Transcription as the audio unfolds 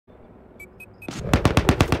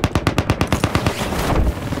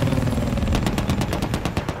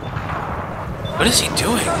What is he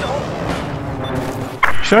doing?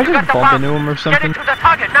 Should I just bump into him or something?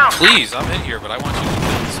 Please, I'm in here, but I want you to do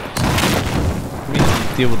this. Let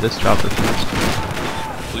me deal with this chopper first.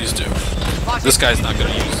 Please do. This guy's not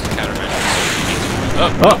gonna use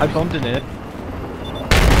countermeasures. Oh, I bumped into it.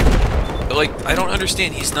 But, like, I don't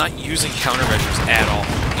understand. He's not using countermeasures at all.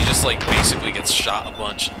 He just, like, basically gets shot a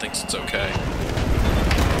bunch and thinks it's okay.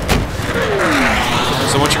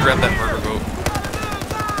 So once you grab that murder boat.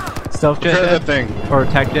 Stealth jet Prepare dead? that thing. Or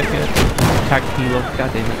attack jet yet? Attack kilo.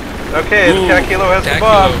 God damn it. Okay, Ooh, the cat kilo has the Cat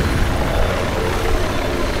bomb.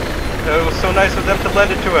 Kilo. It was so nice of them to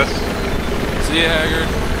lend it to us. See ya, Haggard.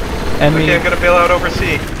 Enemy, Okay, I'm gonna bail out over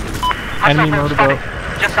sea. enemy motorboat.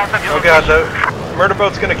 Oh god, the murder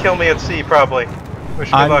boat's gonna kill me at sea, probably.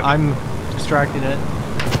 Wish me luck. I'm extracting it.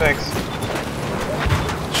 Thanks.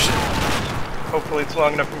 Shit. Hopefully it's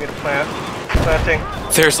long enough for me to plant. Planting.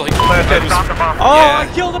 There's like... Planted. Oh, Yeah.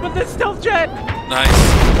 I killed him with this stealth jet! Nice.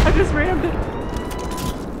 I just rammed it.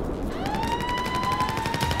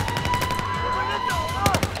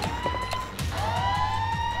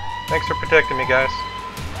 Thanks for protecting me, guys.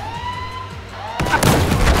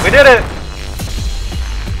 We did it!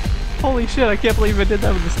 Holy shit, I can't believe I did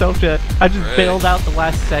that with the stealth jet. I just Right. bailed out the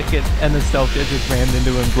last second and the stealth jet just rammed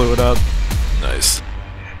into it and blew it up. Nice.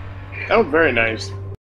 That was very nice.